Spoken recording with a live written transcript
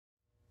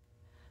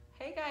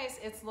Hey guys,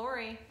 it's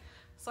Lori.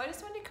 So I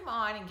just wanted to come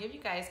on and give you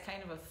guys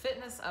kind of a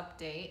fitness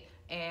update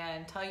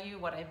and tell you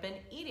what I've been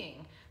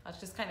eating. I'll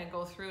just kind of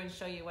go through and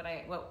show you what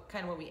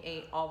we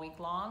ate all week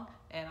long,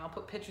 and I'll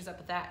put pictures up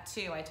of that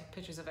too. I took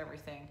pictures of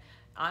everything.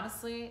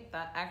 Honestly,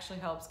 that actually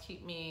helps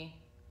keep me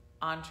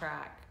on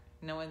track,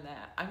 knowing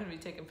that I'm gonna be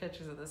taking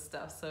pictures of this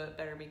stuff, so it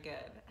better be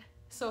good.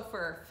 So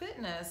for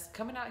fitness,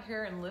 coming out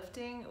here and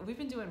lifting, we've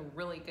been doing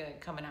really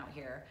good coming out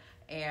here.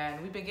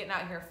 And we've been getting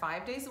out here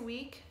 5 days a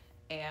week,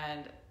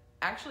 and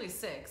actually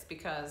 6,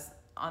 because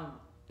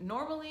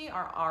normally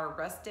our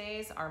rest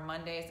days are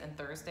Mondays and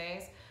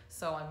Thursdays.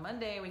 So on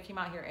Monday we came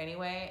out here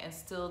anyway and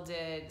still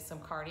did some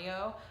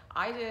cardio.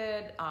 I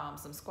did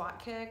some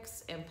squat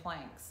kicks and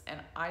planks, and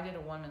I did a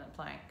 1-minute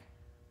plank.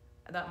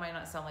 That might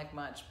not sound like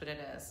much, but it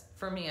is.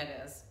 For me it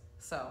is.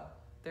 So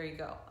there you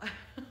go.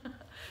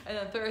 And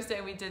then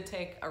Thursday we did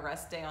take a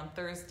rest day on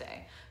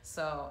Thursday.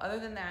 So other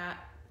than that,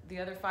 the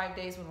other 5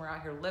 days when we're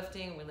out here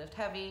lifting, we lift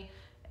heavy,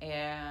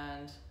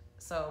 and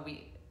so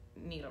we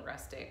need a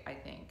rest day, I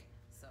think.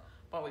 So,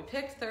 but we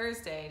picked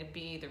Thursday to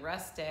be the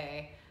rest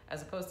day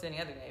as opposed to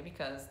any other day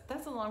because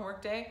that's a long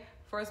work day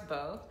for us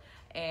both.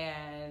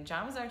 And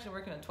John was actually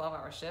working a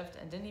 12-hour shift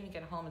and didn't even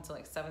get home until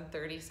like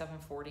 7:30,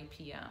 7:40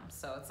 p.m.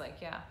 So it's like,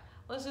 yeah,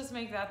 let's just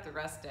make that the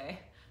rest day.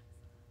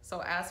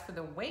 So as for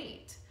the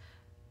weight,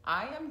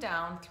 I am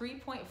down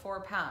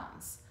 3.4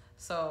 pounds.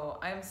 So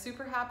I'm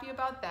super happy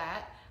about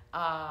that.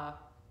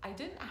 I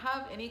didn't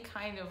have any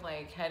kind of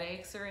like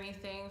headaches or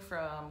anything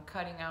from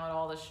cutting out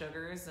all the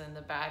sugars and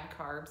the bad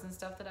carbs and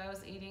stuff that I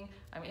was eating.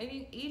 I'm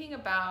eating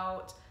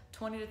about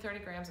 20 to 30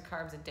 grams of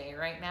carbs a day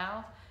right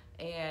now.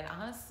 And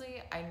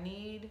honestly, I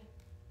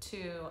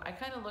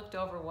kind of looked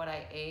over what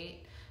I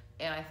ate,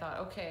 and I thought,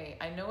 okay,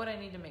 I know what I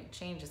need to make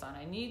changes on.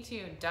 I need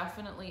to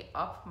definitely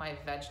up my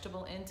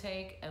vegetable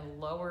intake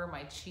and lower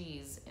my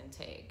cheese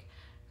intake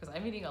because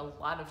I'm eating a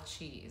lot of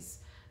cheese.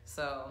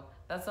 So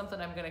that's something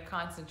I'm going to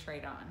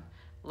concentrate on,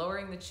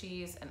 lowering the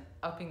cheese and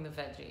upping the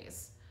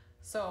veggies.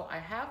 So I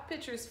have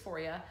pictures for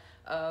you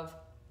of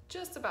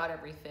just about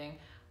everything.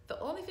 The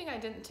only thing I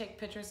didn't take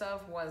pictures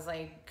of was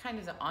like kind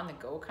of the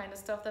on-the-go kind of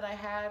stuff that I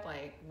had.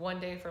 Like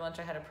one day for lunch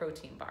I had a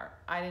protein bar.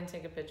 I didn't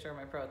take a picture of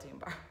my protein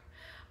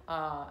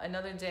bar.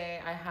 Another day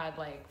I had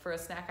like, for a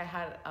snack I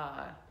had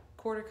a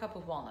 1/4 cup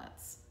of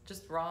walnuts,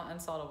 just raw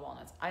unsalted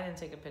walnuts. I didn't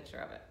take a picture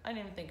of it. I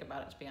didn't even think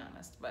about it, to be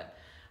honest, but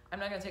I'm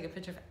not gonna take a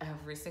picture of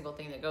every single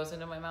thing that goes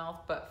into my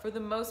mouth, but for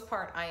the most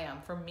part I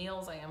am. For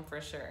meals I am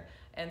for sure,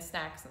 and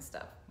snacks and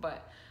stuff.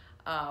 But,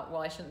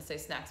 well, I shouldn't say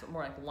snacks, but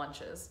more like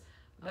lunches.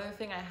 Another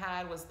thing I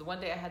had was the one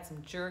day I had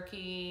some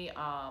jerky.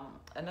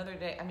 Another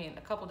day,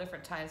 a couple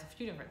different times, a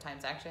few different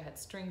times actually, I had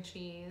string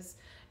cheese.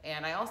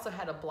 And I also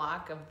had a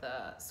block of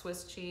the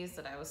Swiss cheese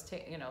that I was,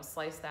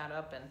 sliced that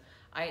up, and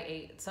I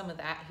ate some of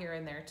that here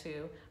and there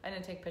too. I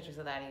didn't take pictures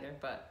of that either,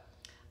 but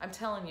I'm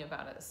telling you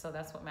about it, so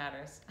that's what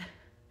matters.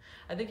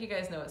 I think you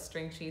guys know what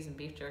string cheese and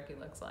beef jerky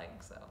looks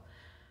like.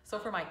 So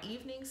for my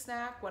evening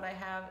snack, what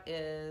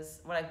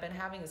I've been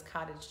having is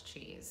cottage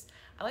cheese.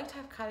 I like to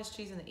have cottage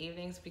cheese in the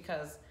evenings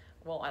because,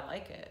 well, I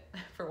like it.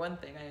 For one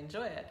thing, I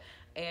enjoy it.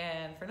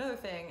 And for another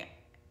thing,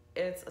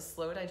 it's a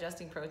slow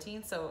digesting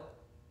protein, so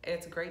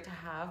it's great to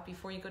have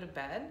before you go to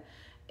bed.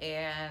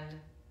 And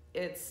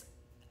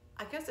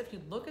I guess if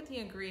you look at the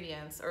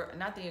ingredients, or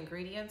not the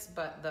ingredients,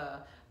 but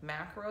the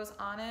macros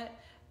on it,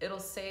 it'll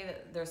say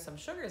that there's some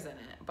sugars in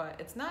it, but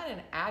it's not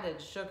an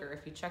added sugar.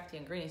 If you check the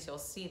ingredients, you'll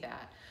see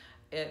that.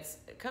 It's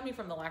coming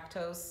from the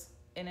lactose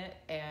in it,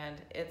 and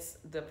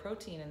the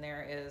protein in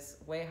there is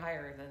way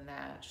higher than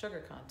that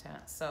sugar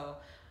content. So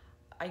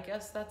I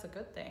guess that's a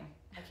good thing.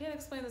 I can't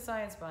explain the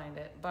science behind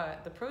it,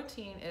 but the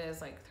protein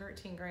is like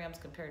 13 grams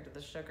compared to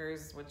the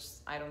sugars, which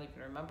I don't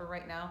even remember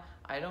right now.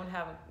 I don't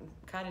have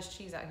cottage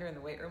cheese out here in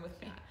the weight room with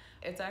me.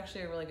 It's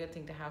actually a really good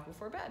thing to have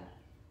before bed.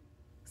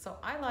 So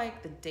I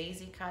like the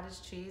Daisy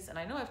cottage cheese, and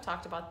I know I've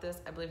talked about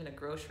this, I believe, in a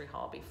grocery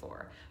haul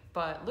before,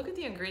 but look at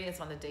the ingredients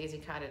on the Daisy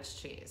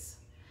cottage cheese.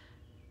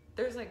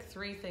 There's like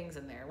 3 things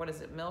in there. What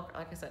is it? Milk?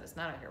 Like I said, it's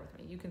not out here with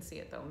me. You can see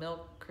it though.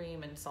 Milk,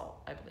 cream, and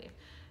salt, I believe.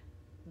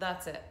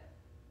 That's it.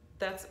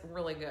 That's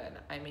really good.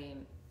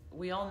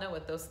 We all know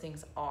what those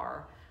things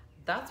are.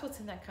 That's what's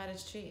in that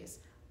cottage cheese.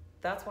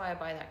 That's why I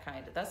buy that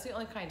kind. That's the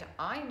only kind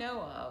I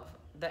know of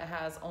that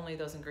has only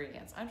those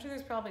ingredients. I'm sure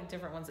there's probably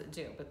different ones that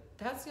do, but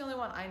that's the only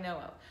one I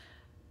know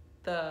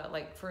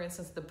of. For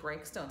instance, the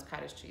Breakstones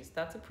cottage cheese.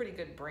 That's a pretty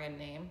good brand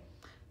name.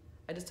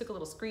 I just took a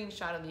little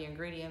screenshot of the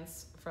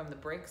ingredients from the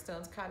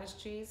Breakstones cottage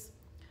cheese.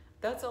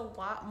 That's a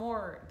lot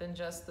more than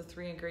just the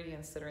 3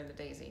 ingredients that are in the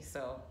Daisy.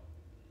 So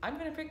I'm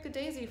gonna pick the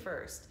Daisy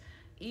first.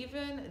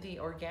 Even the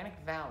Organic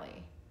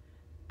Valley,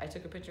 I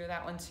took a picture of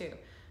that one too.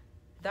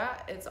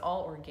 It's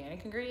all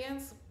organic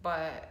ingredients,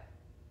 but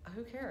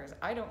who cares?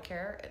 I don't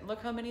care.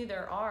 Look how many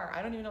there are.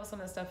 I don't even know what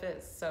some of that stuff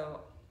is.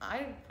 So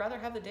I'd rather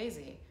have the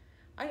Daisy.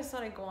 I just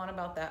thought I'd go on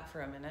about that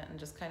for a minute and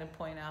just kind of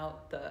point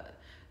out the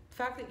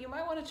fact that you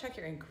might want to check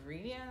your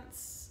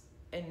ingredients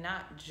and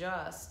not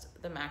just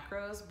the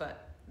macros,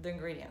 but the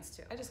ingredients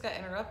too. I just got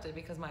interrupted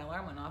because my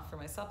alarm went off for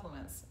my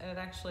supplements and it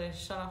actually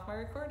shut off my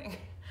recording.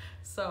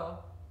 So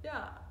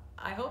yeah,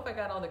 I hope I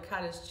got all the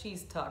cottage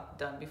cheese talk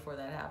done before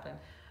that happened.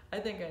 I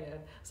think I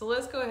did. So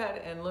let's go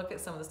ahead and look at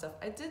some of the stuff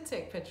I did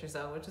take pictures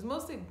of, which is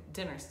mostly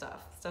dinner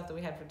stuff that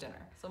we had for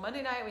dinner. So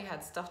Monday night we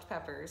had stuffed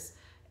peppers,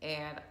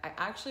 and I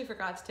actually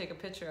forgot to take a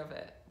picture of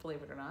it,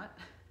 believe it or not.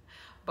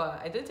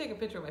 But I did take a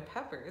picture of my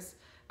peppers,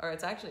 or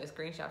it's actually a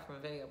screenshot from a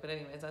video, but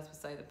anyways, that's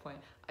beside the point.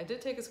 I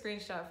did take a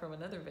screenshot from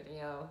another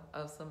video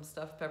of some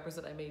stuffed peppers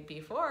that I made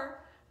before.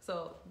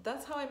 So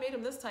that's how I made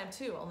them this time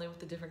too, only with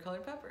the different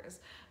colored peppers.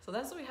 So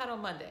that's what we had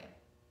on Monday.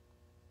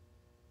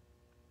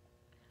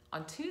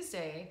 On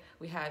Tuesday,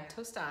 we had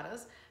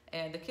tostadas,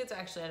 and the kids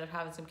actually ended up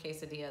having some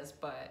quesadillas,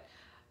 but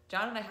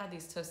John and I had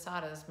these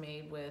tostadas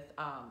made with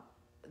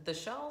the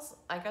shells.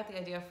 I got the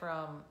idea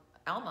from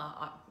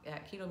Alma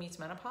at Keto Meets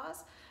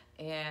Menopause,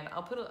 and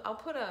I'll put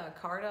a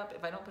card up.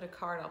 If I don't put a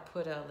card, I'll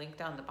put a link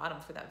down the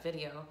bottom for that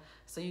video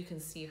so you can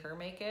see her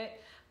make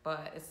it.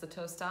 But it's the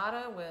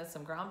tostada with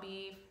some ground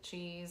beef,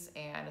 cheese,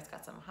 and it's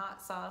got some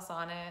hot sauce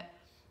on it,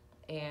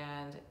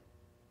 and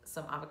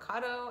some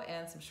avocado,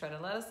 and some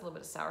shredded lettuce, a little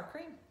bit of sour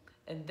cream.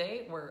 And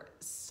they were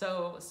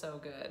so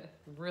good,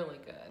 really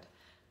good.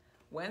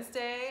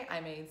 Wednesday, I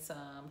made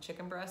some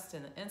chicken breast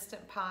in the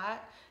Instant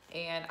Pot,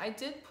 and I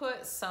did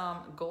put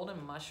some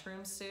golden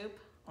mushroom soup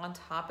on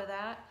top of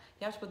that.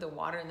 You have to put the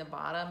water in the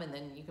bottom, and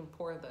then you can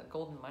pour the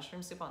golden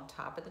mushroom soup on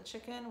top of the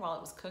chicken while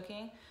it was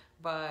cooking.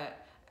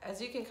 But as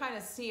you can kind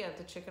of see at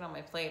the chicken on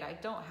my plate, I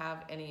don't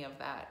have any of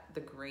that, the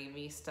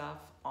gravy stuff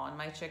on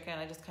my chicken.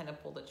 I just kind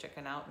of pulled the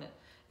chicken out, and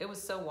it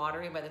was so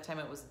watery by the time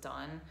it was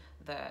done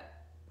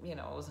that, you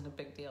know, it wasn't a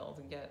big deal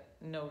to get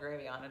no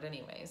gravy on it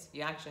anyways.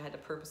 You actually had to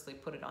purposely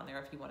put it on there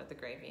if you wanted the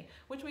gravy,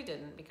 which we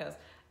didn't, because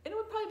it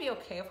would probably be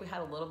okay if we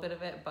had a little bit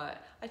of it,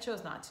 but I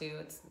chose not to.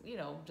 It's, you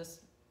know,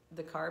 just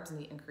the carbs and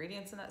the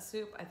ingredients in that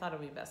soup. I thought it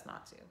would be best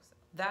not to. So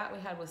that we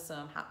had with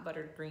some hot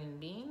buttered green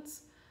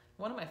beans.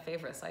 One of my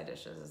favorite side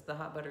dishes is the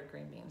hot buttered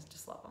green beans.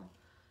 Just love them.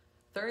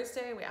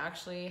 Thursday, we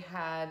actually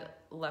had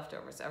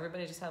leftovers.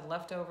 Everybody just had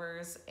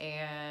leftovers,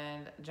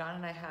 and John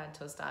and I had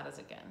tostadas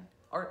again.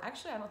 Or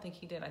actually, I don't think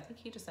he did. I think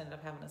he just ended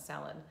up having a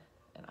salad,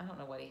 and I don't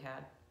know what he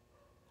had.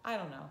 I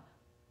don't know.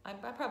 I'm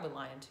probably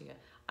lying to you.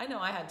 I know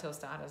I had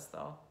tostadas,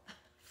 though.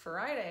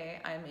 Friday,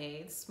 I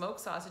made smoked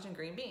sausage and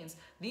green beans.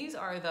 These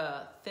are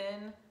the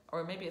thin,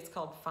 or maybe it's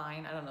called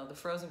fine, I don't know, the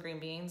frozen green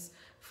beans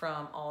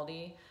from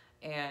Aldi,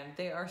 and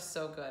they are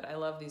so good. I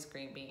love these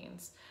green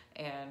beans.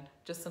 And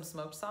just some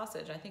smoked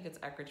sausage. I think it's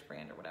Eckrich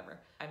brand or whatever.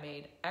 I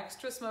made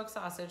extra smoked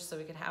sausage so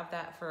we could have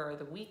that for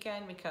the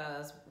weekend,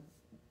 because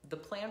the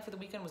plan for the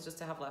weekend was just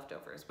to have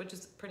leftovers, which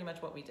is pretty much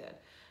what we did.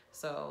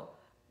 So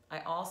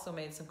I also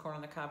made some corn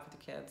on the cob for the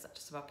kids. That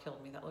just about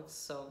killed me. That looks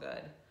so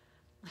good.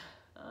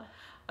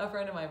 A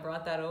friend of mine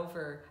brought that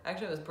over.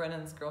 Actually, it was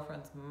Brennan's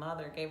girlfriend's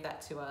mother gave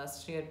that to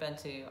us. She had been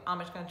to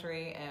Amish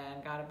country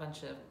and got a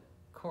bunch of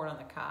corn on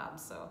the cob.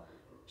 So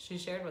she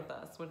shared with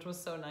us, which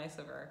was so nice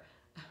of her.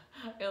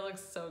 It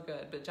looks so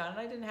good. But John and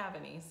I didn't have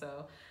any.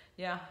 So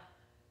yeah,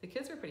 the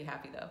kids were pretty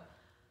happy though.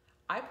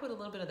 I put a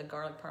little bit of the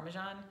garlic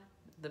parmesan,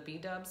 the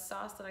B-dubs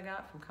sauce that I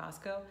got from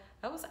Costco.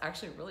 That was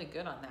actually really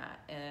good on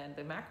that. And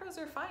the macros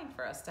are fine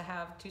for us to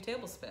have 2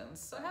 tablespoons.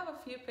 So I have a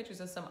few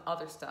pictures of some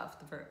other stuff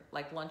for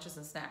like lunches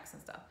and snacks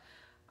and stuff.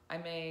 I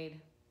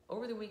made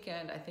over the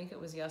weekend, I think it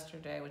was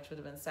yesterday, which would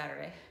have been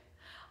Saturday.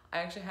 I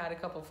actually had a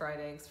couple fried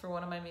eggs for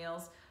one of my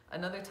meals.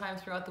 Another time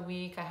throughout the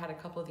week, I had a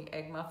couple of the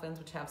egg muffins,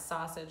 which have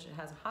sausage. It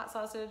has hot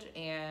sausage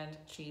and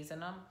cheese in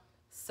them.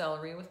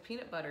 Celery with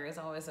peanut butter is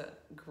always a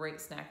great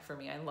snack for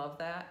me. I love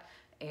that.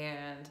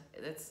 And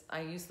I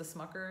use the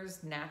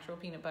Smucker's natural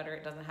peanut butter.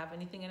 It doesn't have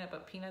anything in it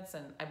but peanuts,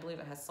 and I believe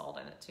it has salt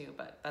in it too,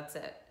 but that's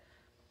it.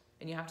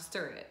 And you have to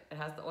stir it. It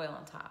has the oil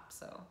on top,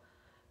 so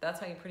that's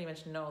how you pretty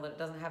much know that it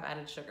doesn't have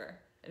added sugar.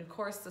 And of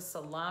course, the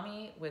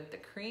salami with the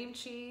cream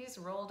cheese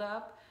rolled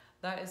up,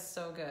 that is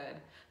so good.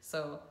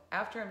 So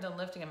after I'm done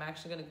lifting, I'm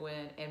actually gonna go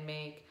in and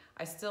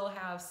I still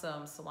have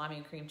some salami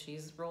and cream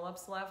cheese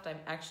roll-ups left. I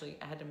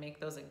had to make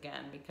those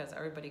again because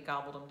everybody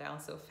gobbled them down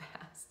so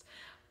fast.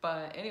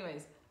 But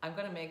anyways, I'm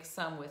gonna make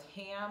some with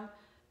ham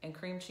and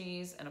cream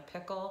cheese and a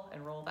pickle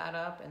and roll that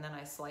up, and then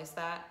I slice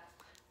that.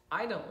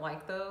 I don't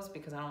like those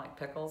because I don't like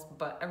pickles,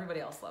 but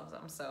everybody else loves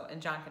them,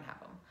 and John can have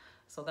them.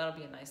 So that'll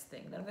be a nice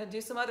thing. Then I'm gonna do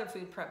some other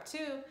food prep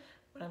too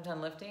when I'm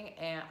done lifting,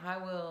 and I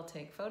will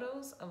take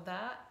photos of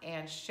that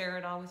and share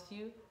it all with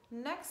you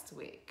next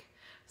week.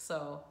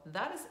 So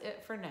that is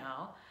it for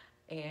now,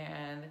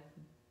 and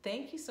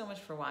thank you so much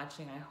for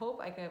watching. I hope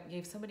I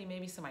gave somebody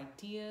maybe some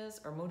ideas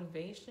or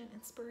motivation,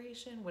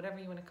 inspiration, whatever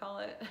you want to call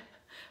it.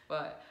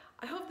 But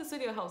I hope this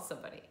video helps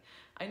somebody.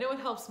 I know it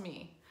helps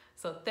me.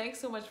 So thanks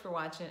so much for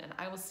watching, and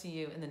I will see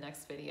you in the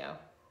next video.